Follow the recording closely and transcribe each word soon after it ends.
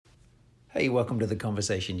Hey, welcome to The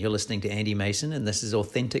Conversation. You're listening to Andy Mason, and this is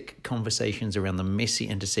authentic conversations around the messy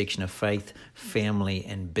intersection of faith, family,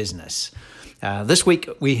 and business. This week,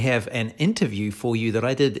 we have an interview for you that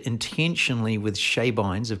I did intentionally with Shay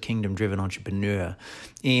Bynes of Kingdom Driven Entrepreneur.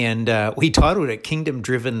 And we titled it Kingdom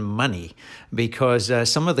Driven Money because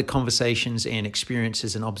some of the conversations and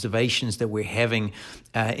experiences and observations that we're having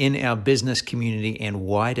in our business community and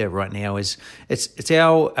wider right now is it's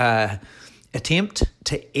our attempt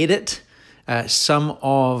to edit some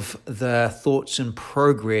of the thoughts and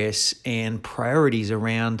progress and priorities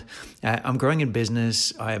around I'm growing in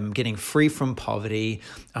business, I'm getting free from poverty,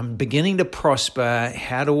 I'm beginning to prosper.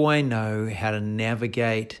 How do I know how to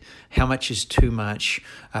navigate? How much is too much?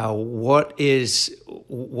 What is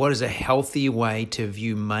a healthy way to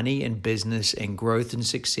view money and business and growth and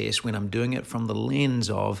success when I'm doing it from the lens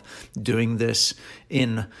of doing this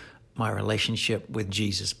in my relationship with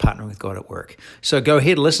Jesus, partnering with God at work. So go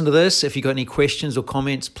ahead, listen to this. If you've got any questions or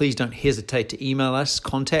comments, please don't hesitate to email us,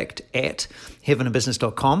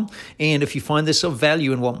 contact@heavenandbusiness.com. And if you find this of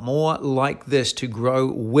value and want more like this to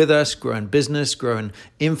grow with us, grow in business, grow in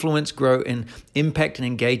influence, grow in impact and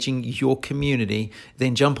engaging your community,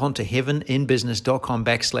 then jump onto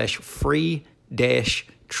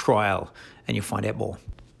heavenandbusiness.com/free-trial and you'll find out more.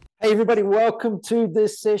 Hey, everybody, welcome to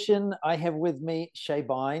this session. I have with me Shay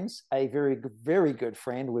Bynes, a very good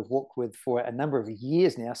friend we've worked with for a number of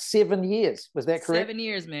years now. 7 years, was that correct? 7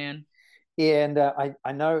 years, man. And I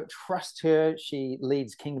trust her. She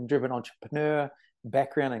leads Kingdom Driven Entrepreneur,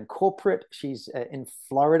 background in corporate. She's in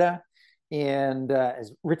Florida and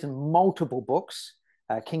has written multiple books.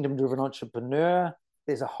 Kingdom Driven Entrepreneur.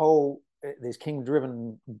 There's Kingdom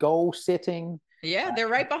Driven Goal Setting. Yeah, they're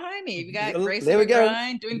right behind me. We got Grace there of we the go.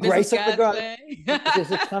 Grind, doing business God's way. There's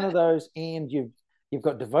a ton of those, and you've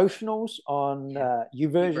got devotionals on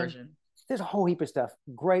YouVersion. There's a whole heap of stuff.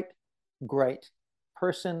 Great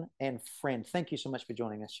person and friend. Thank you so much for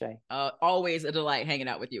joining us, Shay. Always a delight hanging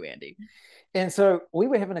out with you, Andy. And so we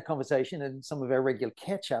were having a conversation in some of our regular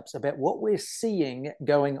catch-ups about what we're seeing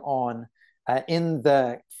going on in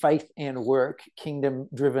the faith and work,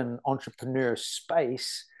 kingdom-driven entrepreneur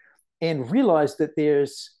space, and realized that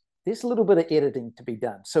there's a little bit of editing to be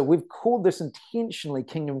done. So we've called this intentionally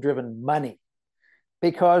kingdom-driven money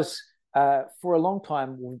because for a long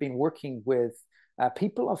time we've been working with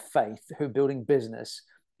people of faith who are building business,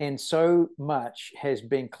 and so much has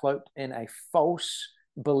been cloaked in a false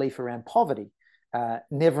belief around poverty.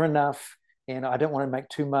 Never enough, and I don't want to make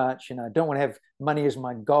too much, and I don't want to have money as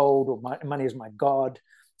my gold or money as my God.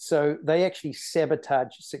 So they actually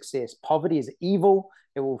sabotage success. Poverty is evil.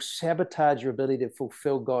 It will sabotage your ability to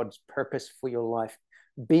fulfill God's purpose for your life.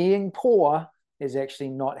 Being poor is actually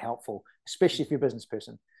not helpful, especially if you're a business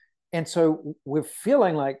person. And so we're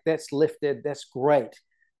feeling like that's lifted, that's great.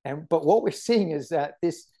 But what we're seeing is that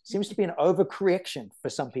this seems to be an overcorrection for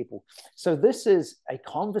some people. So this is a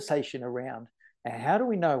conversation around how do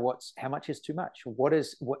we know how much is too much?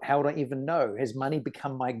 How do I even know? Has money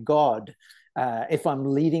become my God? If I'm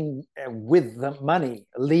leading with the money,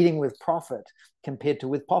 leading with profit compared to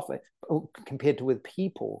with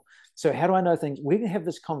people. So how do I know things? We're going to have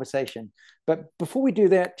this conversation. But before we do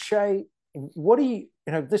that, Shay, what do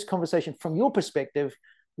this conversation from your perspective,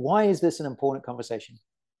 why is this an important conversation?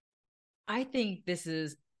 I think this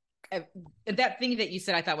is that thing that you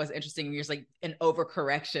said I thought was interesting. You're just like an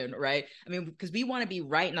overcorrection, right? I mean, because we want to be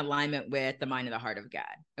right in alignment with the mind and the heart of God.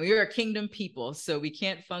 And we are a kingdom people, so we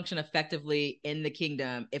can't function effectively in the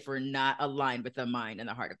kingdom if we're not aligned with the mind and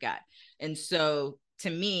the heart of God. And so to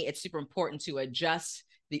me, it's super important to adjust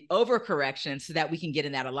the overcorrection so that we can get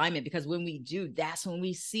in that alignment, because when we do, that's when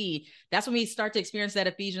we start to experience that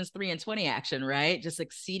Ephesians 3:20 action, right? Just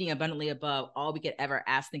exceeding abundantly above all we could ever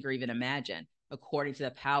ask, think, or even imagine, according to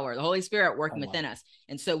the power, the Holy Spirit working within us.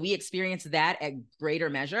 And so we experience that at greater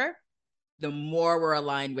measure, the more we're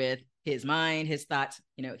aligned with his mind, his thoughts,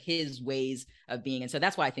 his ways of being. And so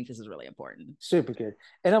that's why I think this is really important. Super good.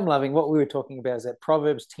 And I'm loving what we were talking about is that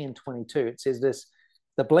Proverbs 10:22, it says this,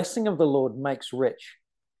 the blessing of the Lord makes rich.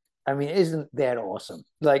 I mean, isn't that awesome?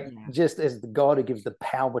 Just as the God who gives the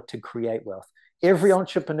power to create wealth. Every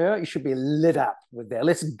entrepreneur, you should be lit up with that.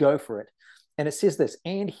 Let's go for it. And it says this,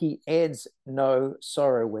 and he adds no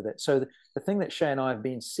sorrow with it. So the thing that Shay and I have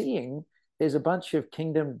been seeing is a bunch of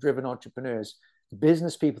kingdom-driven entrepreneurs,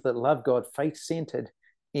 business people that love God, faith-centered,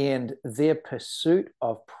 and their pursuit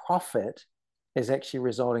of profit is actually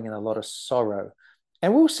resulting in a lot of sorrow.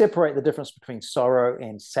 And we'll separate the difference between sorrow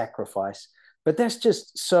and sacrifice. But that's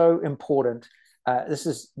just so important. This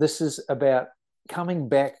is about coming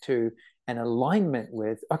back to an alignment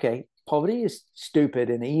with, okay, poverty is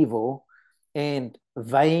stupid and evil and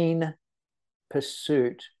vain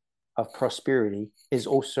pursuit of prosperity is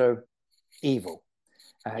also evil.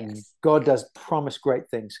 And Yes. God does promise great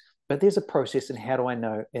things, but there's a process, and how do I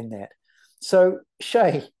know in that? So,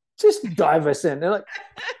 Shay, just dive us in. Like,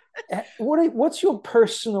 what's your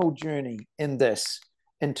personal journey in this,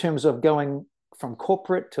 in terms of going from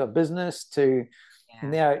corporate to a business to Yeah.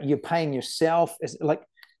 now you're paying yourself? Is like,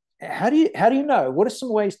 how do you know? What are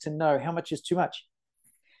some ways to know how much is too much?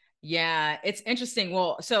 Yeah, it's interesting.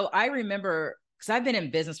 Well, so I remember because I've been in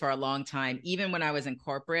business for a long time. Even when I was in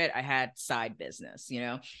corporate, I had side business,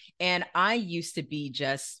 and I used to be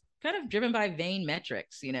just kind of driven by vain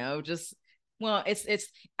metrics, just well, it's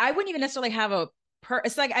I wouldn't even necessarily have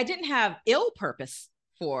it's like I didn't have ill purpose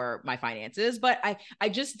for my finances, but I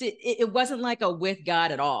just did it wasn't like a with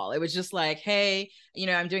God at all. It was just like, hey,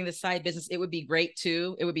 I'm doing this side business. It would be great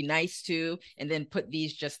too. It would be nice too. And then put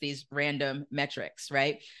these random metrics,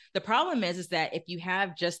 right? The problem is that if you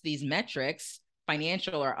have just these metrics,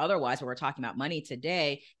 financial or otherwise, when we're talking about money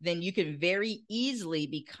today, then you can very easily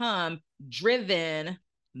become driven,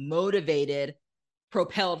 motivated,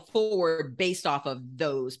 propelled forward based off of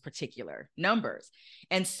those particular numbers.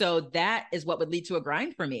 And so that is what would lead to a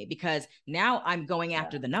grind for me, because now I'm going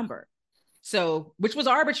after the number. So, which was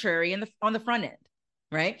arbitrary on the front end,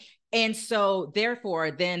 right? And so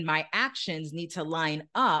therefore, then my actions need to line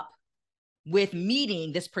up with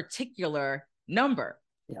meeting this particular number.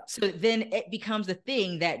 Yeah. So then it becomes a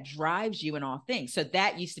thing that drives you in all things. So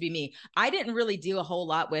that used to be me. I didn't really deal a whole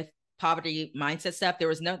lot with poverty mindset stuff. There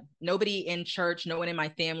was nobody in church, no one in my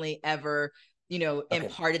family ever,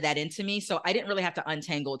 imparted that into me. So I didn't really have to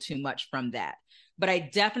untangle too much from that. But I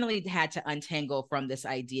definitely had to untangle from this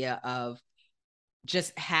idea of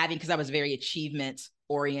just having, because I was very achievement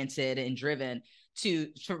oriented and driven,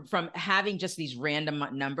 from having just these random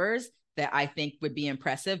numbers that I think would be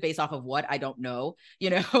impressive based off of what I don't know,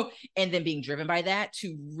 and then being driven by that,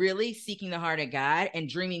 to really seeking the heart of God and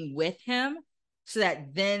dreaming with him, so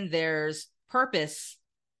that then there's purpose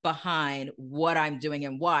behind what I'm doing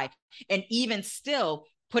and why. And even still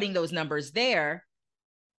putting those numbers there,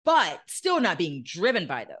 but still not being driven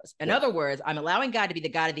by those. In other words, I'm allowing God to be the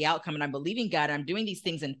God of the outcome, and I'm believing God, and I'm doing these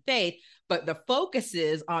things in faith, but the focus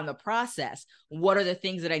is on the process. What are the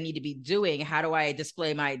things that I need to be doing? How do I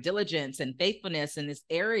display my diligence and faithfulness in these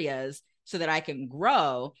areas so that I can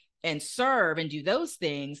grow and serve and do those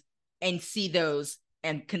things and see those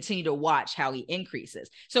and continue to watch how he increases?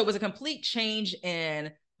 So it was a complete change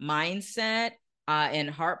in mindset and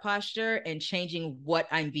heart posture, and changing what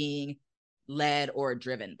I'm being led or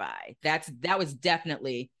driven by. That was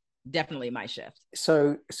definitely my shift.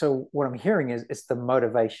 So what I'm hearing is it's the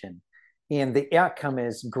motivation, and the outcome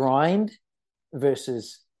is grind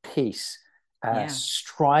versus peace,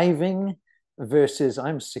 striving versus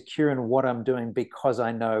I'm secure in what I'm doing because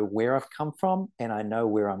I know where I've come from and I know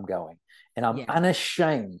where I'm going, and I'm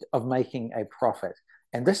unashamed of making a profit.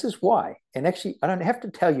 And this is why. And actually, I don't have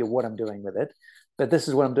to tell you what I'm doing with it, but this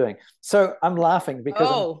is what I'm doing. So I'm laughing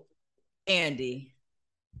because Andy,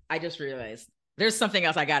 I just realized there's something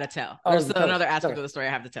else I got to tell. There's another aspect of the story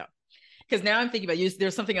I have to tell. Because now I'm thinking about you.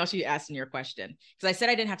 There's something else you asked in your question. Because I said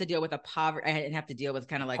I didn't have to deal with I didn't have to deal with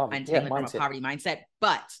kind of like untangling from a poverty mindset.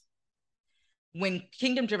 But when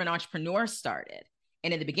Kingdom Driven Entrepreneur started,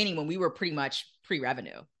 and in the beginning, when we were pretty much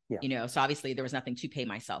pre-revenue, so obviously there was nothing to pay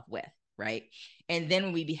myself with, right? And then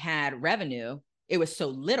when we had revenue, it was so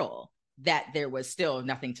little that there was still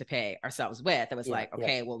nothing to pay ourselves with. It was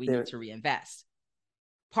okay, well, we need to reinvest.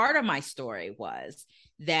 Part of my story was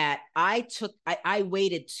that I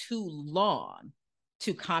waited too long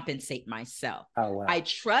to compensate myself. Oh, wow. I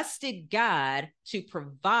trusted God to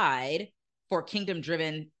provide for Kingdom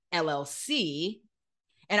Driven LLC.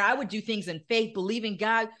 And I would do things in faith, believing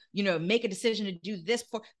God, make a decision to do this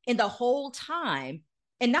and the whole time.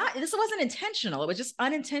 And this wasn't intentional. It was just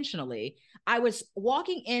unintentionally. I was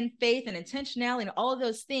walking in faith and intentionality and all of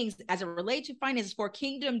those things as it relates to finances for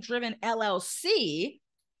Kingdom Driven LLC,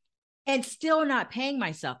 and still not paying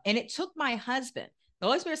myself. And it took my husband. The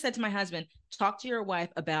Holy Spirit said to my husband, talk to your wife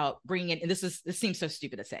about bringing in, and this seems so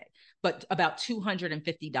stupid to say, but about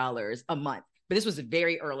 $250 a month. But this was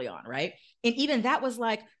very early on, right? And even that was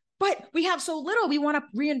like, but we have so little, we want to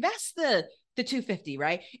reinvest the 250,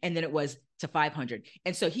 right? And then it was to 500.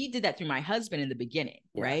 And so he did that through my husband in the beginning,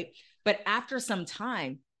 right? But after some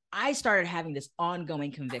time, I started having this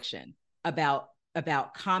ongoing conviction about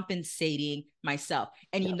compensating myself.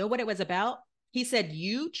 And you know what it was about? He said,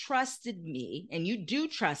 you trusted me, and you do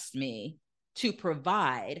trust me to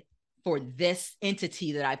provide for this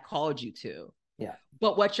entity that I've called you to. Yeah.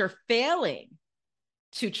 But what you're failing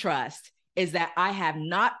to trust is that I have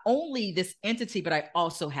not only this entity, but I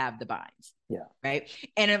also have the binds. Yeah. Right.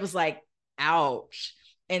 And it was like, ouch.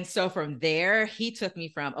 And so from there, he took me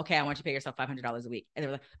from, okay, I want you to pay yourself $500 a week. And they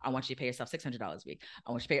were like, I want you to pay yourself $600 a week.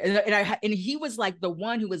 I want you to pay. And he was like the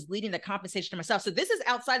one who was leading the compensation to myself. So this is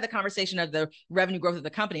outside the conversation of the revenue growth of the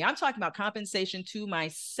company. I'm talking about compensation to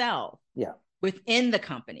myself. Yeah. Within the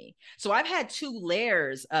company. So I've had 2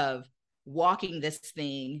 layers of walking this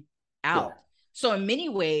thing out. Yeah. So in many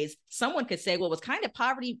ways, someone could say, well, it was kind of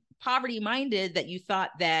poverty minded that you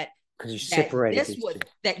thought that because you separated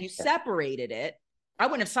that you separated it. I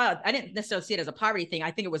didn't necessarily see it as a poverty thing. I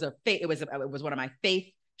think it was it was one of my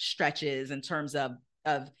faith stretches in terms of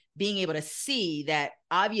being able to see that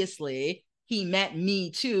obviously he met me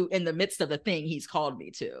too in the midst of the thing he's called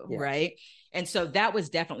me to, right? And so that was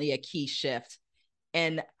definitely a key shift.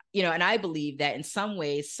 And and I believe that in some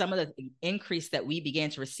ways, some of the increase that we began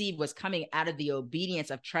to receive was coming out of the obedience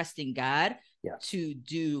of trusting God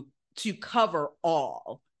to cover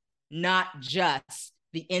all, not just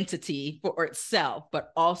the entity for itself,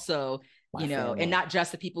 but also, and not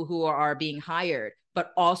just the people who are being hired,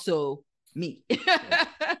 but also me.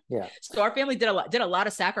 Yeah. So our family did a lot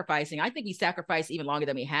of sacrificing. I think we sacrificed even longer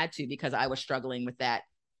than we had to because I was struggling with that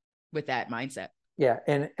mindset. Yeah.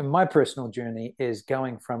 And my personal journey is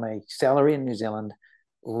going from a salary in New Zealand,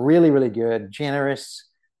 really, really good, generous,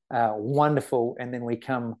 wonderful. And then we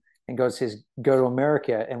come and God says, go to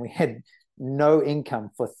America. And we had no income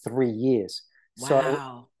for 3 years. Wow.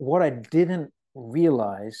 So what I didn't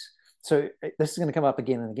realize, so this is going to come up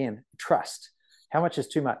again and again, trust. How much is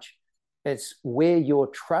too much? It's where your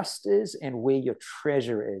trust is and where your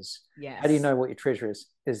treasure is. Yes. How do you know what your treasure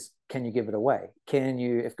is? Can you give it away? Can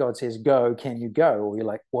you, if God says go, can you go? Or you're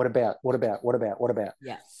like, what about?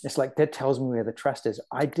 Yes. It's like, that tells me where the trust is.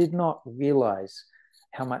 I did not realize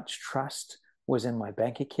how much trust was in my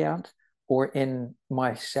bank account or in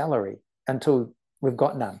my salary until we've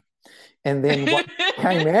got none. And then what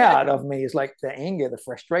came out of me is like the anger, the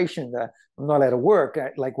frustration, I'm not out of work.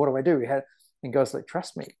 Like, what do I do? And God's like,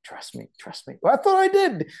 trust me. Well, I thought I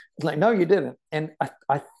did. It's like, no, you didn't. And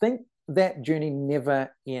I think that journey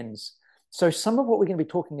never ends. So some of what we're going to be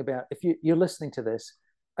talking about, if you're listening to this,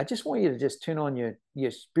 I just want you to just turn on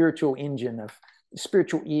your spiritual engine of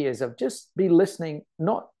spiritual ears of just be listening,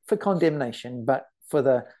 not for condemnation, but for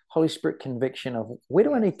the Holy Spirit conviction of where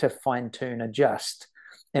do I need to fine tune, adjust.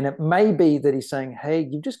 And it may be that he's saying, hey,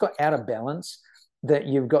 you've just got out of balance, that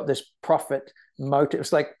you've got this profit motive.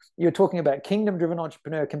 It's like you're talking about kingdom-driven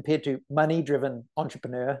entrepreneur compared to money-driven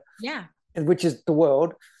entrepreneur. Yeah. Which is the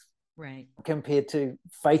world. Right. Compared to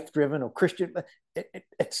faith-driven or Christian.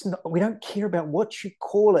 It's not, we don't care about what you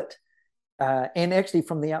call it. And actually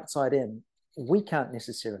from the outside in, we can't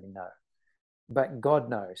necessarily know. But God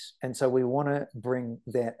knows. And so we want to bring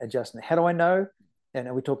that adjustment. How do I know?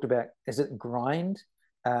 And we talked about, is it grind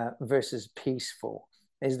versus peaceful?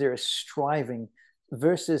 Is there a striving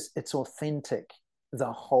versus it's authentic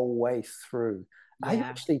the whole way through? Yeah. Are you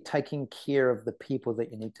actually taking care of the people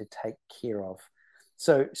that you need to take care of?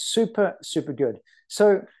 So super, super good.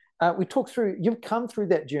 So we talked through, you've come through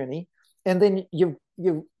that journey and then you've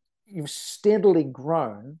steadily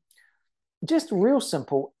grown. Just real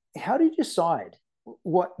simple. How do you decide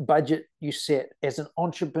what budget you set as an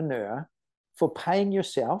entrepreneur for paying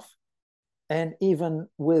yourself? And even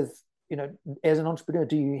with, as an entrepreneur,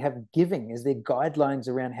 do you have giving? Is there guidelines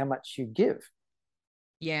around how much you give?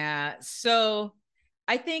 Yeah. So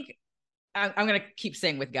I think I'm going to keep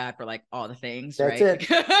saying with God for like all the things, That's right?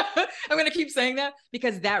 It. I'm going to keep saying that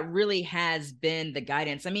because that really has been the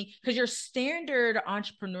guidance. I mean, because your standard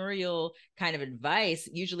entrepreneurial kind of advice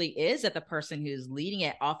usually is that the person who's leading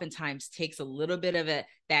it oftentimes takes a little bit of that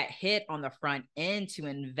hit on the front end to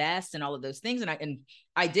invest in all of those things. And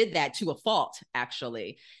I did that to a fault,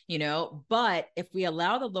 actually, but if we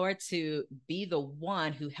allow the Lord to be the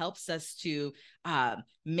one who helps us to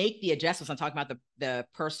make the adjustments, I'm talking about the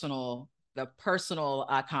personal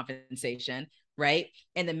compensation, right?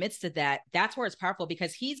 In the midst of that, that's where it's powerful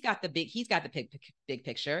because he's got the big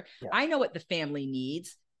picture. Yeah. I know what the family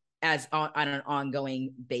needs as on an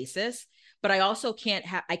ongoing basis, but I also can't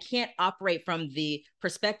operate from the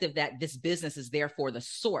perspective that this business is therefore the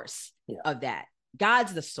source of that.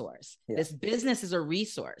 God's the source. Yeah. This business is a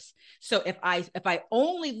resource. So if I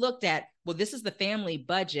only looked at, well, this is the family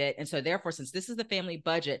budget. And so therefore, since this is the family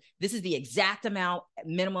budget, this is the exact amount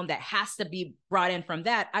minimum that has to be brought in from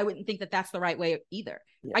that. I wouldn't think that that's the right way either.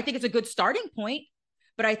 Yeah. I think it's a good starting point,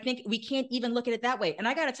 but I think we can't even look at it that way. And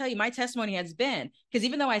I got to tell you, my testimony has been, because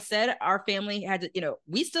even though I said our family had to,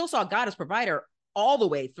 we still saw God as provider all the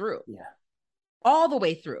way through. Yeah. all the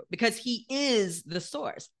way through, because he is the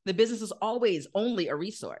source. The business is always only a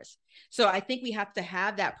resource. So I think we have to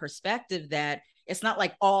have that perspective that it's not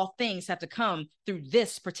like all things have to come through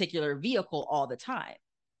this particular vehicle all the time.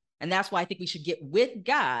 And that's why I think we should get with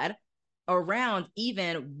God around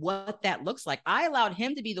even what that looks like. I allowed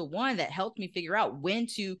him to be the one that helped me figure out when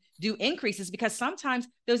to do increases, because sometimes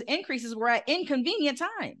those increases were at inconvenient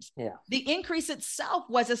times. Yeah. The increase itself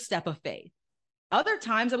was a step of faith. Other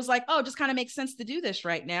times it was like, oh, just kind of makes sense to do this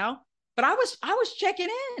right now. But I was checking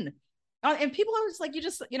in. And people are just like, you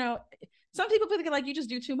just, some people think like you just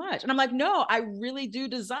do too much. And I'm like, no, I really do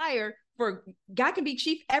desire for God can be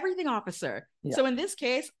chief everything officer. Yeah. So in this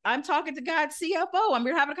case, I'm talking to God's CFO and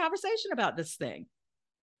we're having a conversation about this thing.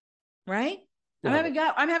 Right?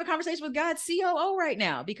 Yeah. I'm having a conversation with God's COO right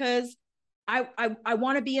now because I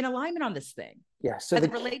want to be in alignment on this thing. Yeah. So as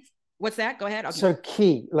it relates. What's that? Go ahead. Okay. So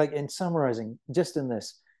key, like in summarizing, just in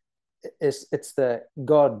this, it's the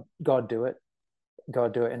God do it,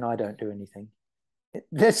 and I don't do anything.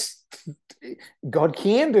 This God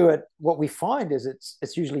can do it. What we find is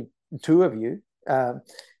it's usually two of you.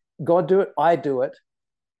 God do it, I do it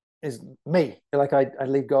is me. Like I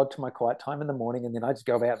leave God to my quiet time in the morning, and then I just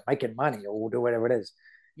go about making money or do whatever it is.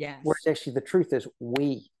 Yes. Whereas actually the truth is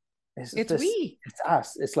we. It's we. It's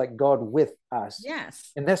us. It's like God with us.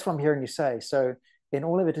 Yes. And that's what I'm hearing you say. So in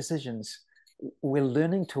all of our decisions, we're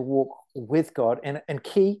learning to walk with God and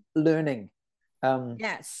key learning.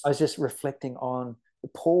 Yes. I was just reflecting on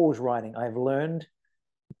Paul's writing. I've learned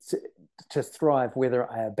to thrive whether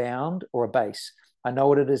I abound or abase. I know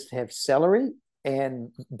what it is to have salary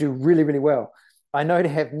and do really, really well. I know to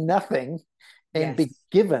have nothing and be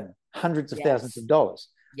given hundreds of thousands of dollars.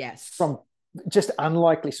 Yes. From just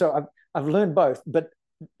unlikely. So I've learned both, but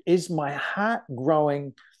is my heart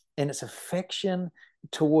growing in its affection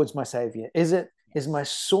towards my Savior? Is my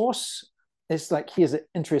source? It's like, here's an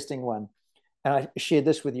interesting one. And I shared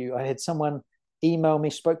this with you. I had someone email me,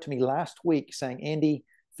 spoke to me last week saying, Andy,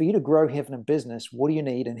 for you to grow Heaven in Business, what do you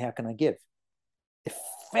need and how can I give?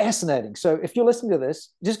 Fascinating. So if you're listening to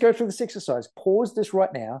this, just go through this exercise, pause this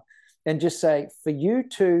right now and just say, for you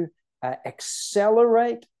to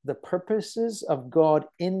accelerate the purposes of God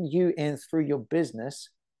in you and through your business,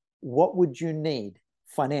 what would you need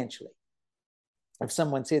financially? If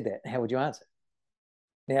someone said that, how would you answer?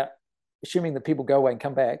 Now, assuming that people go away and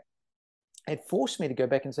come back, it forced me to go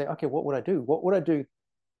back and say, okay, what would I do? What would I do?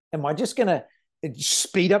 Am I just going to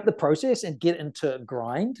speed up the process and get into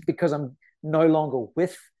grind because I'm no longer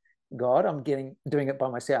with God? I'm doing it by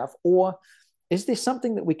myself. Or is there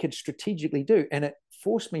something that we could strategically do? And it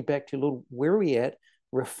forced me back to a little, where are we at?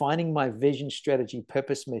 Refining my vision, strategy,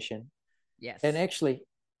 purpose, mission. Yes. And actually,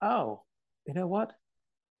 oh, you know what?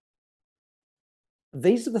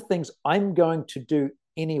 These are the things I'm going to do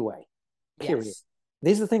anyway, period. Yes.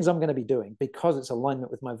 These are the things I'm going to be doing because it's alignment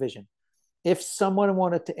with my vision. If someone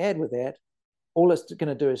wanted to add with that, all it's going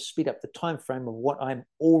to do is speed up the time frame of what I'm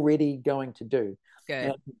already going to do. Good.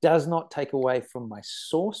 And it does not take away from my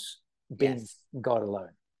source being God alone.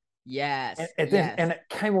 Yes. And it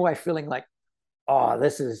came away feeling like, oh,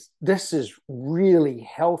 this is really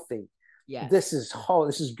healthy. Yes. This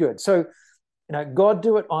is good. So, God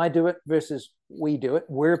do it, I do it versus we do it.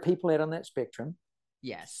 Where are people at on that spectrum?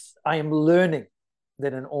 Yes. I am learning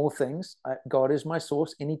that in all things, God is my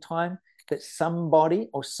source. Anytime that somebody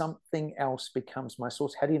or something else becomes my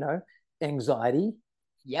source, how do you know? Anxiety,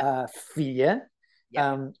 fear.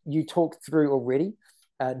 Yep. You talked through already.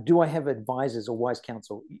 Do I have advisors or wise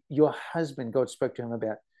counsel? Your husband, God spoke to him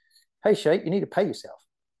about, hey, Shay, you need to pay yourself.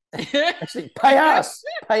 Actually, pay us.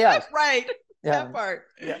 Right. That part.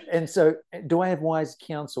 Yeah. And so do I have wise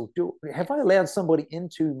counsel? Have I allowed somebody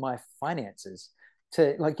into my finances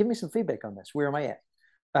to give me some feedback on this? Where am I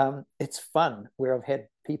at? It's fun where I've had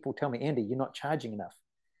people tell me, Andy, you're not charging enough.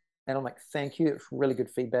 And I'm like, thank you. It's really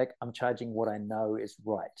good feedback. I'm charging what I know is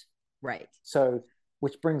right. Right. So,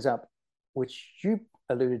 which brings up, which you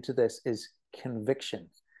alluded to this, is conviction.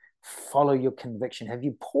 Follow your conviction. Have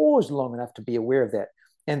you paused long enough to be aware of that?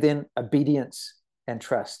 And then obedience and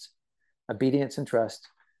trust. Obedience and trust.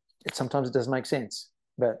 Sometimes it doesn't make sense,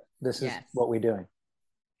 but this is what we're doing.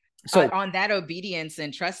 So on that obedience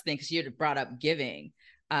and trust thing, because you brought up giving,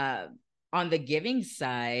 on the giving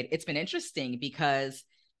side, it's been interesting because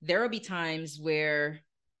there will be times where,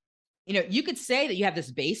 you could say that you have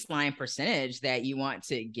this baseline percentage that you want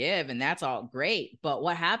to give, and that's all great. But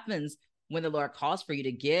what happens when the Lord calls for you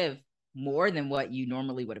to give more than what you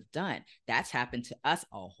normally would have done? That's happened to us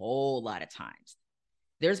a whole lot of times.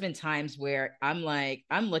 There's been times where I'm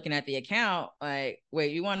looking at the account, like,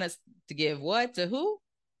 wait, you want us to give what to who?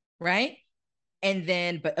 Right. And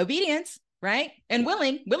then, but obedience, right? And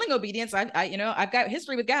willing obedience. I've got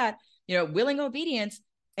history with God, willing obedience,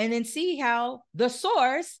 and then see how the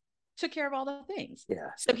source took care of all the things. Yeah.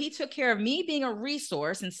 So he took care of me being a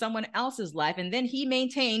resource in someone else's life. And then he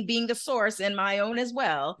maintained being the source in my own as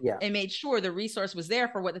well. Yeah. And made sure the resource was there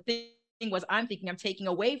for what the thing was I'm thinking I'm taking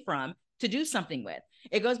away from to do something with.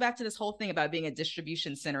 It goes back to this whole thing about being a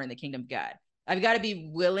distribution center in the kingdom of God. I've got to be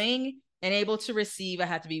willing and able to receive. I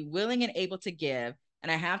have to be willing and able to give.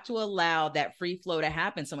 And I have to allow that free flow to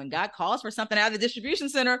happen. So when God calls for something out of the distribution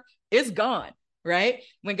center, it's gone. Right?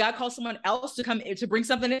 When God calls someone else to come to bring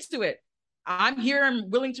something into it, I'm here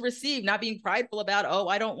and willing to receive, not being prideful about, oh,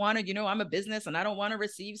 I don't want to, I'm a business and I don't want to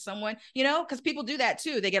receive someone, because people do that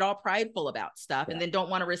too. They get all prideful about stuff and then don't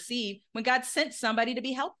want to receive when God sent somebody to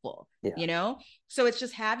be helpful, So it's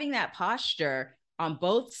just having that posture on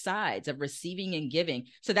both sides of receiving and giving.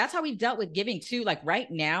 So that's how we've dealt with giving too. Like right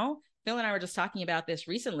now, Phil and I were just talking about this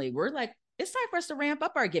recently. We're like, it's time for us to ramp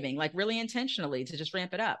up our giving, like really intentionally to just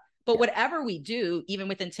ramp it up. But whatever we do, even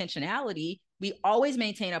with intentionality, we always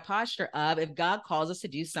maintain a posture of, if God calls us to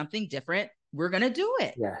do something different, we're going to do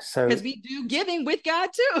it. Yeah. So because we do giving with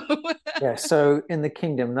God too. Yeah. So in the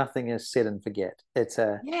kingdom, nothing is set and forget. It's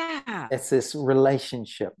this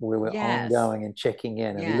relationship where we're ongoing and checking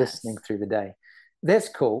in and listening through the day. That's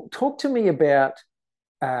cool. Talk to me about,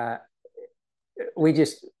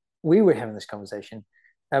 we were having this conversation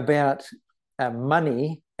about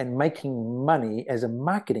money and making money as a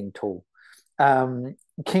marketing tool.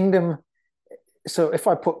 Kingdom. So if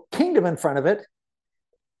I put kingdom in front of it,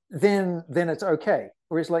 then it's okay.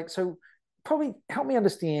 Whereas so probably help me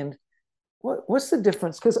understand what's the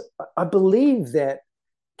difference? Because I believe that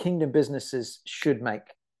kingdom businesses should make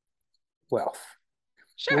wealth.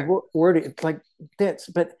 Sure.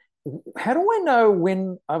 But how do I know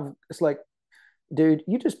when it's like, dude,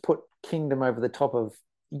 you just put kingdom over the top of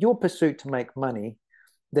your pursuit to make money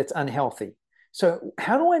that's unhealthy. So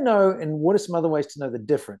how do I know, and what are some other ways to know the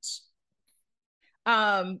difference?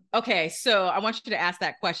 Okay, so I want you to ask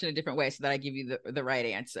that question a different way so that I give you the right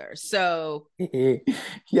answer. So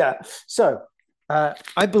yeah. So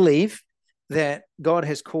I believe that God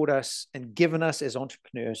has called us and given us as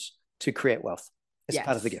entrepreneurs to create wealth. It's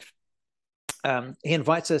part of the gift. He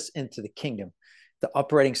invites us into the kingdom, the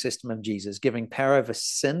operating system of Jesus, giving power over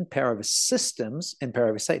sin, power over systems, and power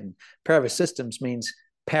over Satan. Power over systems means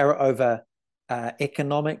power over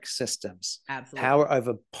economic systems, absolutely, power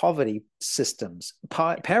over poverty systems,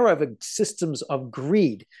 power over systems of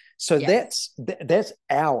greed. So that's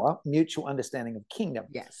our mutual understanding of kingdom.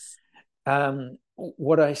 Yes.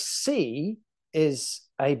 What I see is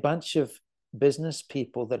a bunch of business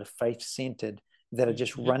people that are faith-centered, that are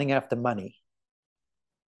just running after money,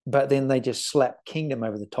 but then they just slap kingdom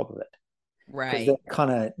over the top of it. Right. That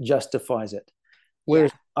kind of justifies it.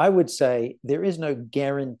 Whereas I would say there is no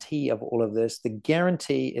guarantee of all of this. The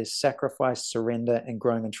guarantee is sacrifice, surrender, and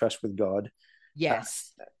growing in trust with God.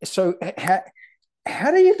 Yes. So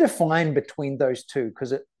how do you define between those two?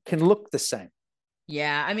 Because it can look the same.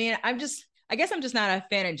 Yeah. I mean, I guess I'm just not a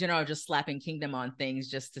fan in general of just slapping kingdom on things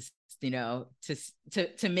just to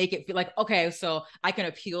to make it feel like, okay, so I can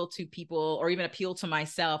appeal to people or even appeal to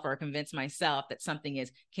myself or convince myself that something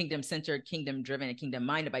is kingdom centered, kingdom driven, and kingdom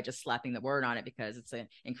minded by just slapping the word on it because it's an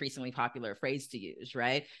increasingly popular phrase to use,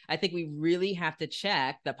 right? I think we really have to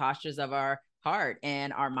check the postures of our heart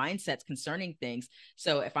and our mindsets concerning things.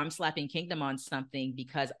 So if I'm slapping kingdom on something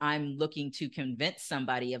because I'm looking to convince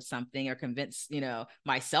somebody of something or convince,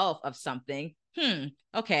 myself of something,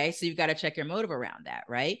 okay, so you've got to check your motive around that,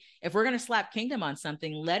 right? If we're going to slap kingdom on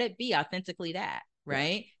something, let it be authentically that,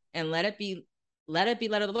 right? Yeah. And let it be led of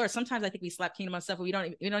the Lord. Sometimes I think we slap kingdom on stuff, but we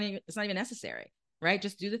don't even, it's not even necessary, right?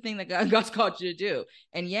 Just do the thing that God's called you to do.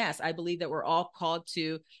 And yes, I believe that we're all called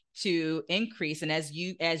to increase. And as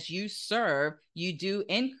you serve, you do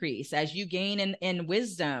increase. As you gain in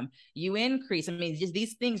wisdom, you increase. I mean,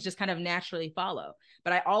 these things just kind of naturally follow.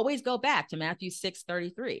 But I always go back to Matthew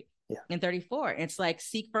 6:33 and 34. It's like,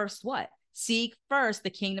 seek first what? Seek first the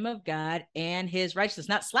kingdom of God and his righteousness.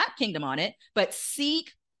 Not slap kingdom on it, but seek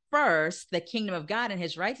first the kingdom of God and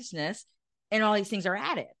his righteousness, and all these things are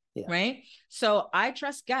added. Yeah. Right. So I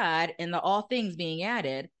trust God in all things being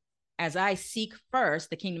added as I seek first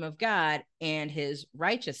the kingdom of God and his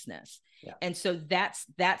righteousness. Yeah. And so that's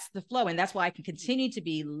the flow. And that's why I can continue to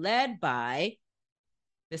be led by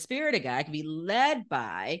the Spirit of God. I can be led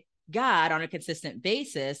by God on a consistent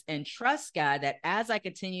basis and trust God that as I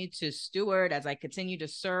continue to steward, as I continue to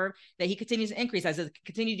serve, that he continues to increase, as I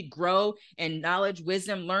continue to grow in knowledge,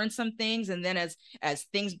 wisdom, learn some things. And then as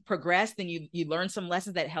things progress, then you learn some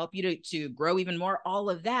lessons that help you to grow even more, all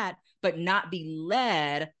of that, but not be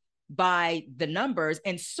led by the numbers,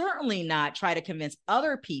 and certainly not try to convince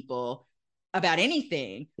other people about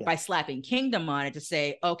anything by slapping kingdom on it to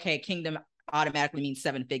say, okay, kingdom automatically means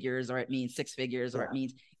 7 figures, or it means 6 figures, or it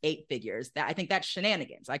means 8 figures. That, I think that's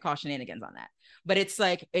shenanigans. I call shenanigans on that. But it's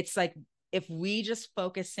like if we just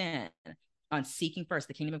focus in on seeking first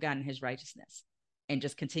the kingdom of God and his righteousness, and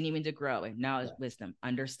just continuing to grow in knowledge, wisdom,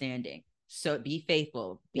 understanding. So be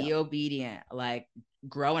faithful, be obedient, like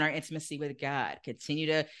grow in our intimacy with God, continue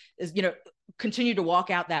to walk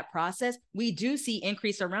out that process. We do see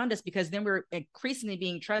increase around us, because then we're increasingly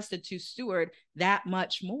being trusted to steward that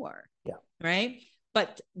much more. Yeah. Right.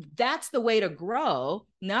 But that's the way to grow,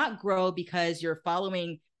 not grow because you're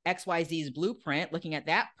following XYZ's blueprint, looking at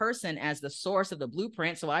that person as the source of the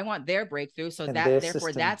blueprint. So I want their breakthrough. So that therefore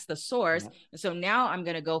system. That's the source. Yeah. So now I'm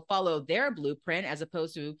going to go follow their blueprint, as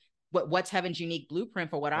opposed to what's heaven's unique blueprint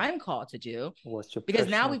for what I'm called to do. Because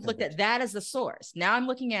now we've looked at that as the source. Now I'm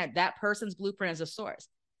looking at that person's blueprint as a source.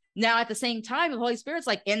 Now, at the same time, the Holy Spirit's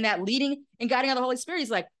like, in that leading and guiding of the Holy Spirit, he's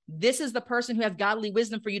like, this is the person who has godly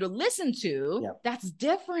wisdom for you to listen to. Yep. That's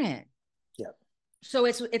different. Yep. So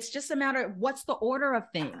it's just a matter of what's the order of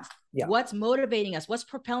things, what's motivating us, what's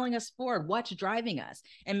propelling us forward, what's driving us,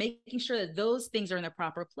 and making sure that those things are in their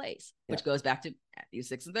proper place, which goes back to Matthew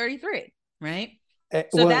 6:33, right?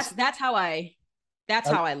 So that's how I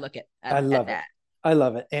look at I love that. I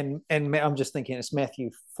love it. And I'm just thinking it's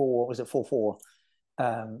Matthew 4, was it 4:4?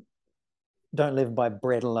 Don't live by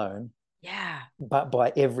bread alone. Yeah. But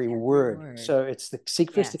by every word. So it's the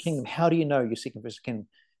seek first the kingdom. How do you know you're seeking first the kingdom?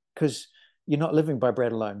 Because you're not living by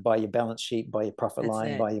bread alone, by your balance sheet, by your profit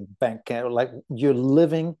line, by your bank account. Like, you're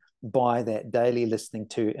living by that daily listening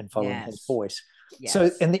to and following his voice. Yes.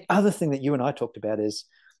 So, and the other thing that you and I talked about is,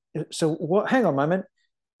 so what, hang on a moment.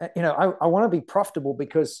 I want to be profitable,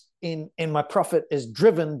 because in my profit is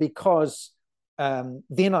driven because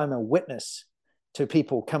then I'm a witness to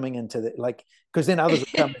people coming into the, like, because then others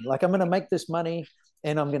are coming. Like, I'm going to make this money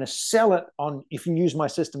and I'm going to sell it on, if you use my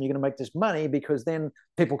system, you're going to make this money, because then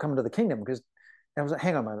people come into the kingdom. Because I was like,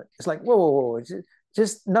 hang on a moment. It's like, whoa.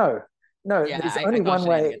 Just no. There's only one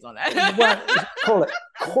way. On that.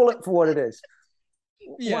 Call it for what it is.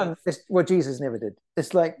 Yeah. One, it's what Jesus never did.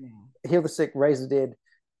 It's like heal the sick, raise the dead,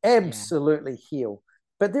 absolutely heal.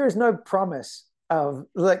 But there is no promise of,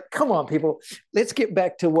 like, come on, people, let's get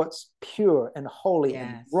back to what's pure and holy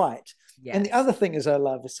and right. Yes. And the other thing is I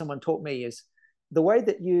love, as someone taught me, is the way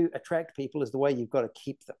that you attract people is the way you've got to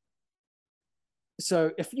keep them.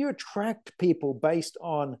 So if you attract people based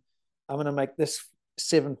on, I'm going to make this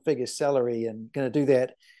 7-figure salary and going to do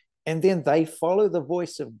that, and then they follow the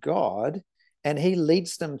voice of God and he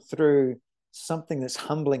leads them through something that's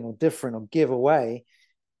humbling or different or give away,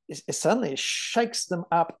 suddenly it shakes them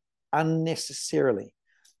up unnecessarily,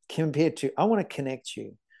 compared to, I want to connect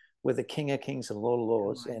you with the King of Kings and Lord of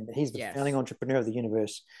Lords, and he's the founding entrepreneur of the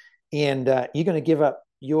universe. And you're going to give up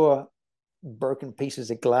your broken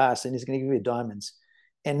pieces of glass, and he's going to give you diamonds,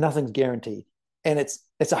 and nothing's guaranteed. And it's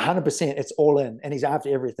 100%, it's all in, and he's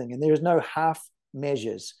after everything. And there's no half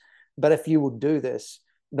measures. But if you will do this,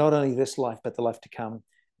 not only this life, but the life to come,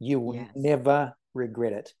 you will never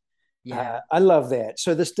regret it. Yeah. I love that.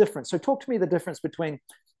 So this difference. So talk to me the difference between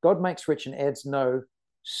God makes rich and adds no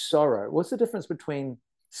sorrow. What's the difference between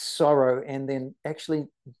sorrow and then actually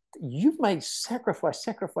you've made sacrifice?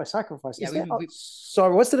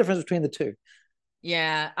 Sorrow. What's the difference between the two?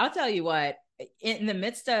 Yeah, I'll tell you what, in the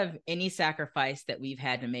midst of any sacrifice that we've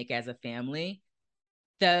had to make as a family,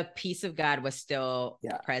 the peace of God was still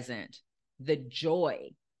present. The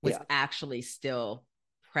joy was actually still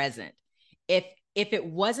present. If it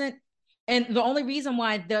wasn't, and the only reason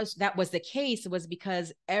why that was the case was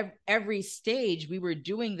because every stage we were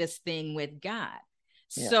doing this thing with God.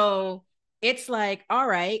 Yeah. So it's like, all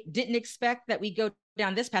right, didn't expect that we go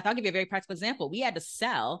down this path. I'll give you a very practical example. We had to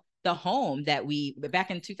sell the home that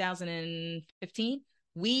back in 2015,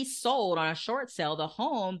 we sold on a short sale the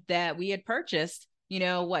home that we had purchased,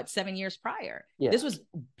 7 years prior. Yeah. This was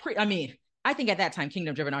I think at that time,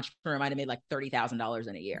 Kingdom Driven Entrepreneur might have made like $30,000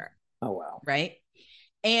 in a year. Oh, wow. Right.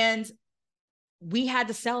 And we had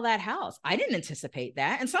to sell that house. I didn't anticipate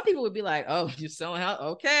that. And some people would be like, oh, you're selling a house?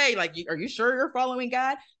 Okay. Like, are you sure you're following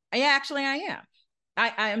God? Actually, I am.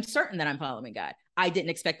 I am certain that I'm following God. I didn't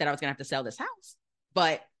expect that I was going to have to sell this house,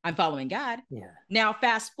 but I'm following God. Yeah. Now,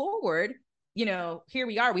 fast forward, here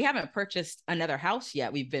we are. We haven't purchased another house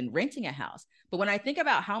yet. We've been renting a house. But when I think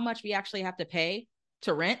about how much we actually have to pay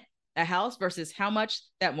to rent a house versus how much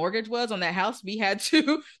that mortgage was on that house we had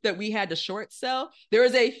to short sell, there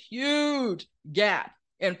is a huge gap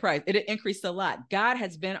in price. It increased a lot. God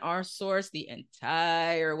has been our source the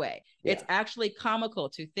entire way. Yeah. It's actually comical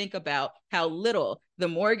to think about how little the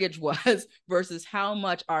mortgage was versus how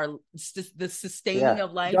much the sustaining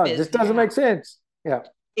of life is. It just doesn't make sense. Yeah.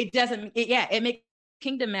 It doesn't. It makes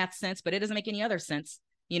kingdom math sense, but it doesn't make any other sense,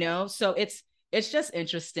 So it's just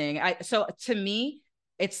interesting. So to me,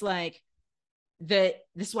 it's like this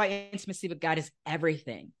is why intimacy with God is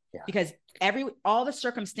everything. Yeah. Because all the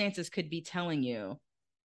circumstances could be telling you,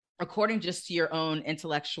 according just to your own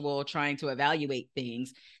intellectual trying to evaluate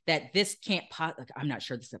things, that this can't I'm not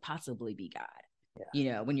sure this could possibly be God.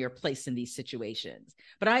 Yeah. When you're placed in these situations.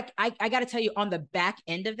 But I got to tell you, on the back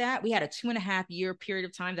end of that, we had a 2.5 year period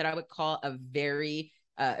of time that I would call a very,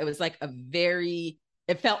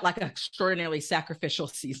 it felt like an extraordinarily sacrificial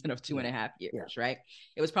season of 2.5 years, right?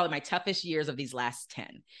 It was probably my toughest years of these last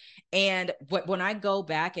 10. And when I go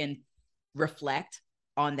back and reflect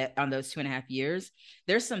on those 2.5 years,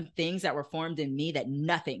 there's some things that were formed in me that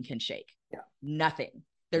nothing can shake. Yeah. Nothing.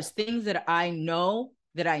 There's things that I know.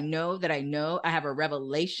 I have a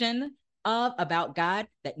revelation about God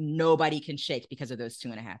that nobody can shake because of those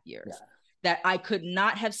 2.5 years that I could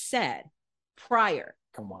not have said prior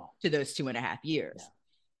to those 2.5 years. Yeah.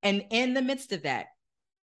 And in the midst of that,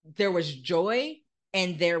 there was joy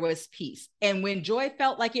and there was peace. And when joy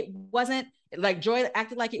felt like it wasn't, like joy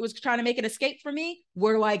acted like it was trying to make an escape for me,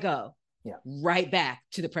 where do I go? Yeah. Right back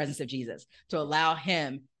to the presence of Jesus, to allow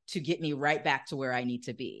him to get me right back to where I need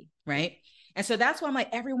to be, right? And so that's why I'm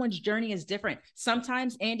like, everyone's journey is different.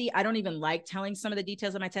 Sometimes, Andy, I don't even like telling some of the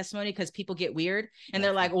details of my testimony because people get weird and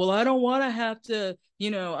they're like, well, I don't want to have to,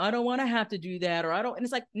 I don't want to have to do that. And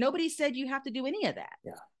it's like, nobody said you have to do any of that.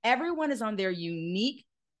 Yeah. Everyone is on their unique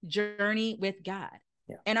journey with God.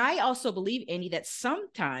 Yeah. And I also believe, Andy, that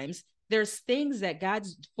sometimes there's things that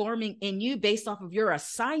God's forming in you based off of your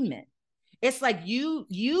assignment. It's like you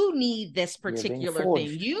need this particular thing.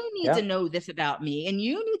 You need to know this about me, and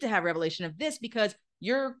you need to have revelation of this because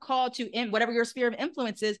you're called to, in whatever your sphere of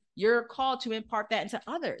influence is, you're called to impart that into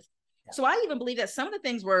others. Yeah. So I even believe that some of the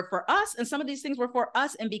things were for us, and some of these things were for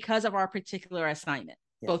us, and because of our particular assignment,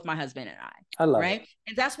 both my husband and I love it.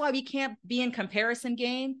 And that's why we can't be in comparison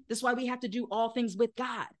game. That's why we have to do all things with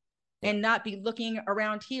God. And not be looking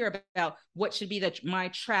around here about what should be my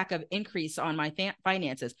track of increase on my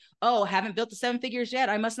finances. Oh, haven't built the 7 figures yet.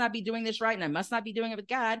 I must not be doing this right. And I must not be doing it with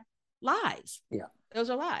God. Lies. Yeah. Those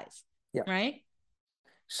are lies. Yeah. Right.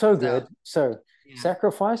 So good. So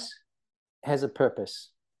sacrifice has a purpose.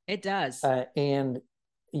 It does. And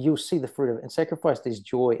you'll see the fruit of it. In sacrifice, there's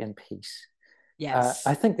joy and peace. Yes.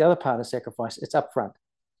 I think the other part of sacrifice, it's upfront.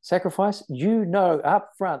 Sacrifice,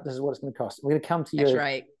 up front, this is what it's going to cost. We're going to come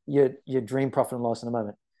to your dream profit and loss in a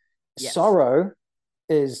moment. Yes. Sorrow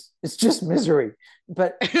it's just misery,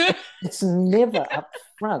 but it's never up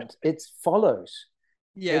front. It follows.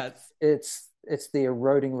 Yes. It's the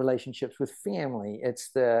eroding relationships with family. It's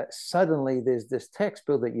suddenly there's this tax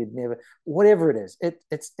bill that you'd never, whatever it is,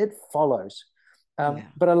 it follows.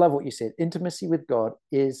 But I love what you said. Intimacy with God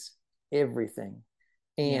is everything.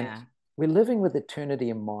 And we're living with eternity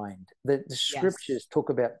in mind. The scriptures talk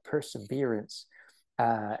about perseverance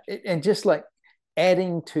and just like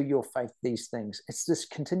adding to your faith these things. It's this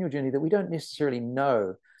continual journey that we don't necessarily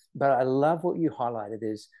know. But I love what you highlighted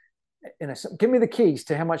is, give me the keys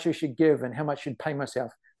to how much I should give and how much I should pay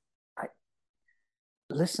myself.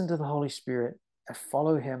 Listen to the Holy Spirit,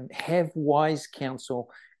 follow him, have wise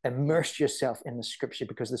counsel, immerse yourself in the scripture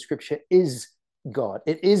because the scripture is God.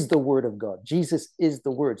 It is the word of God. Jesus is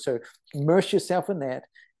the word. So immerse yourself in that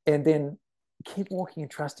and then keep walking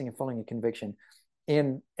and trusting and following your conviction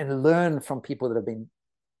and learn from people that have been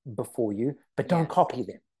before you, but don't copy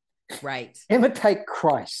them. Right. Imitate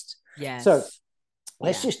Christ. Yes. So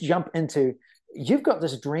let's just jump into, you've got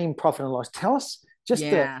this dream, profit and loss. Tell us just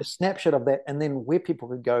a snapshot of that and then where people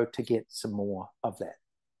could go to get some more of that.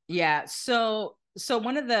 Yeah. So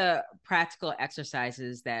one of the practical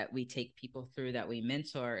exercises that we take people through that we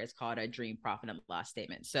mentor is called a dream, profit, and loss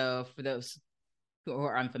statement. So for those who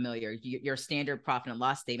are unfamiliar, your standard profit and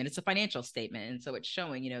loss statement, it's a financial statement. And so it's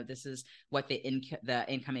showing, this is what the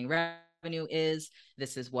incoming revenue is.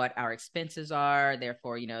 This is what our expenses are.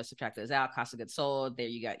 Therefore, subtract those out, cost of goods sold. There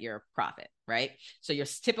you got your profit, right? So your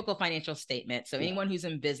typical financial statement. So anyone who's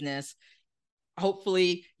in business,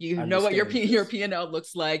 hopefully you know what your P&L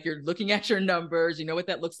looks like. You're looking at your numbers. You know what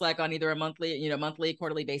that looks like on either a monthly,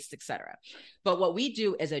 quarterly basis, etc. But what we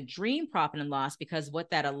do is a dream profit and loss, because what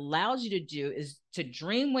that allows you to do is to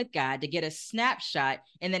dream with God, to get a snapshot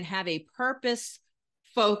and then have a purpose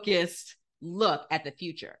focused look at the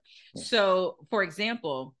future. Yeah. So for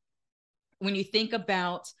example, when you think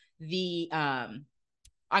about the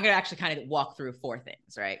I'm going to actually kind of walk through 4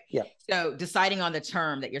 things, right? Yeah. So deciding on the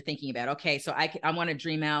term that you're thinking about. Okay, so I want to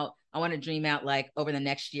dream out. I want to dream out like over the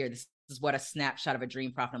next year. This is what a snapshot of a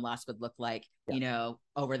dream, profit, and loss would look like,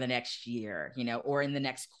 over the next year, or in the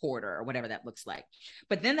next quarter or whatever that looks like.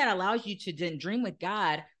 But then that allows you to then dream with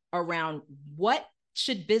God around what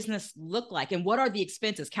should business look like and what are the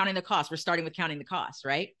expenses, counting the costs. We're starting with counting the costs,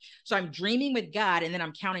 right? So I'm dreaming with God and then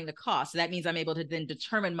I'm counting the costs. So that means I'm able to then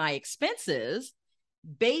determine my expenses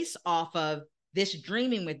based off of this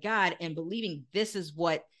dreaming with God and believing this is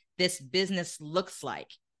what this business looks like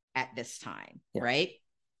at this time, right?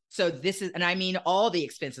 So this is, and I mean all the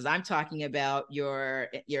expenses. I'm talking about your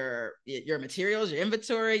materials, your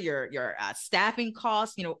inventory, your staffing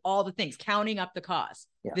costs, all the things, counting up the costs.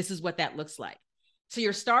 This is what that looks like. So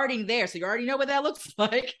you're starting there. So you already know what that looks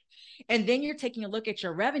like. And then you're taking a look at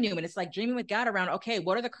your revenue, and it's like dreaming with God around, okay,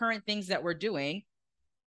 what are the current things that we're doing?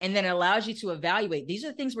 And then it allows you to evaluate, these are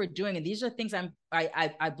the things we're doing. And these are the things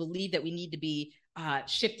I believe that we need to be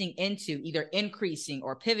shifting into, either increasing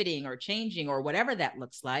or pivoting or changing or whatever that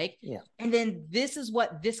looks like. Yeah. And then this is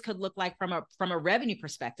what this could look like from a revenue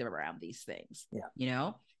perspective around these things.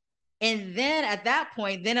 Yeah. And then at that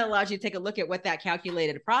point, then it allows you to take a look at what that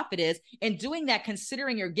calculated profit is, and doing that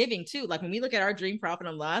considering your giving too. Like when we look at our dream profit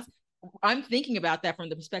and loss, I'm thinking about that from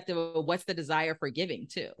the perspective of what's the desire for giving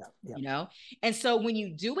too, And so when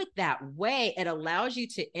you do it that way, it allows you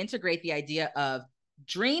to integrate the idea of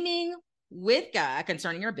dreaming with God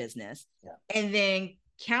concerning your business, and then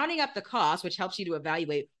counting up the cost, which helps you to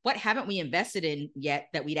evaluate what haven't we invested in yet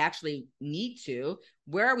that we'd actually need to,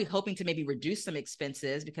 where are we hoping to maybe reduce some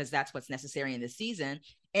expenses because that's what's necessary in the season.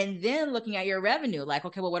 And then looking at your revenue, like,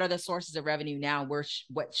 okay, well, what are the sources of revenue now?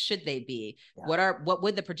 What should they be? What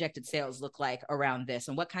would the projected sales look like around this?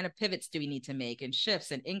 And what kind of pivots do we need to make, and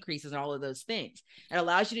shifts and increases and all of those things? It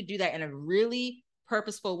allows you to do that in a really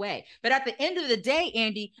purposeful way. But at the end of the day,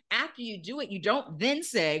 Andy, after you do it, you don't then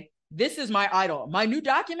say, this is my idol, my new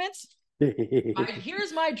documents.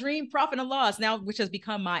 Here's my dream profit and loss now, which has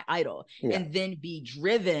become my idol, and then be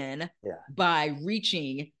driven by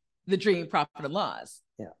reaching the dream profit and loss.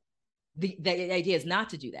 The idea is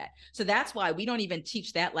not to do that. So that's why we don't even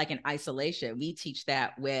teach that like in isolation. We teach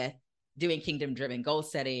that with doing kingdom driven goal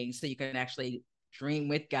setting, so you can actually dream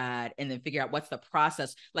with God and then figure out what's the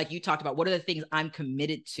process. Like you talked about, what are the things I'm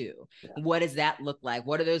committed to? What does that look like?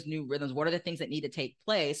 What are those new rhythms? What are the things that need to take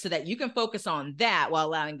place so that you can focus on that while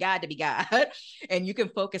allowing God to be God? And you can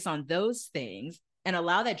focus on those things and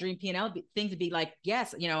allow that dream P&L thing to be like,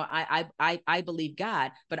 yes, I believe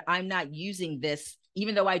God, but I'm not using this,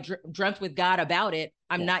 even though I dreamt with God about it,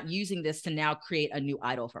 I'm not using this to now create a new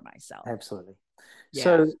idol for myself. Absolutely.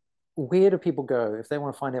 So where do people go if they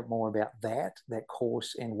want to find out more about that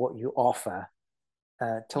course and what you offer?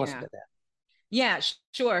 Tell us about that. Yeah,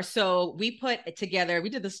 sure. So we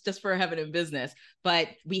did this just for Heaven in Business, but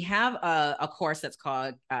we have a course that's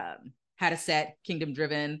called How to Set Kingdom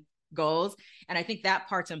Driven Goals. And I think that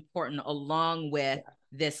part's important along with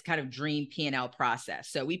this kind of dream P&L process.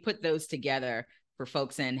 So we put those together for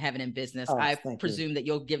folks in Heaven in Business. I presume that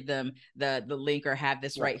you'll give them the link or have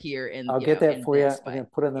this right here. I'll get that for you. I'm going to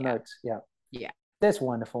put in the notes. Yeah. That's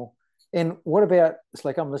wonderful. And what about, it's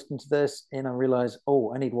like I'm listening to this and I realize,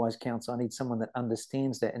 I need wise counsel. I need someone that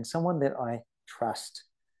understands that and someone that I trust.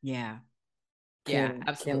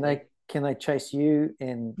 Absolutely. Can they chase you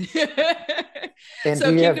and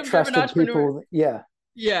so do you have trusted people?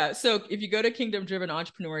 Yeah. So if you go to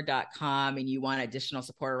kingdomdrivenentrepreneur.com and you want additional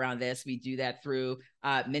support around this, we do that through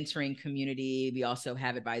mentoring community. We also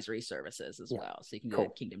have advisory services as well. So you can go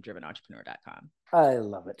to kingdomdrivenentrepreneur.com. I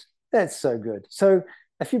love it. That's so good. So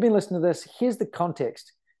if you've been listening to this, here's the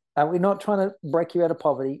context. We're not trying to break you out of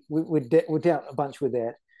poverty. We're down a bunch with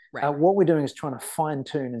that. Right. What we're doing is trying to fine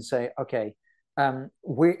tune and say, okay,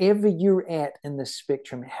 wherever you're at in this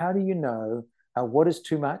spectrum, how do you know what is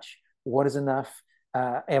too much? What is enough?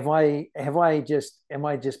 Am I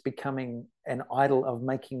just becoming an idol of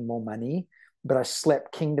making more money, but I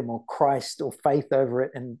slap kingdom or Christ or faith over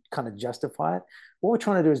it and kind of justify it? What we're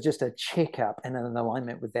trying to do is just a checkup and an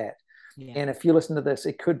alignment with that. And if you listen to this,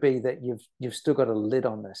 it could be that you've still got a lid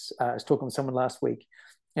on this. I was talking to someone last week,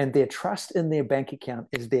 and their trust in their bank account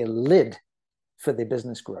is their lid for their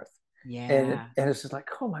business growth. And it's just like,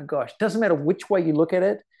 oh my gosh, doesn't matter which way you look at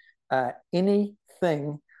it,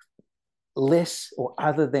 anything less or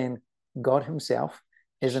other than God himself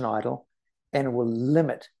is an idol and will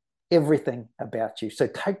limit everything about you. So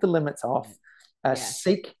take the limits off.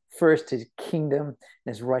 Seek first his kingdom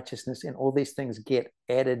and his righteousness, and all these things get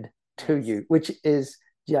added to you, which is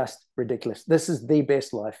just ridiculous. This is the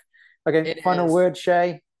best life. Okay, final word,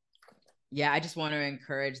 Shay. Yeah, I just want to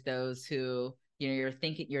encourage those who, you've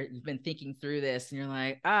been thinking through this and you're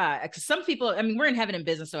like, because some people, I mean, we're in heaven and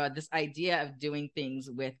business. So this idea of doing things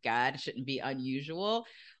with God shouldn't be unusual.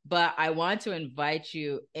 But I want to invite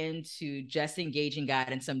you into just engaging God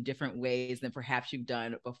in some different ways than perhaps you've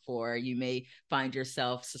done before. You may find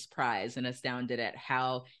yourself surprised and astounded at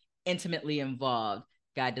how intimately involved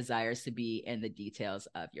God desires to be in the details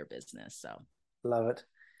of your business. So, Love it.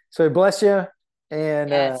 So bless you. And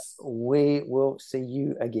yes. we will see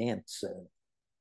you again soon.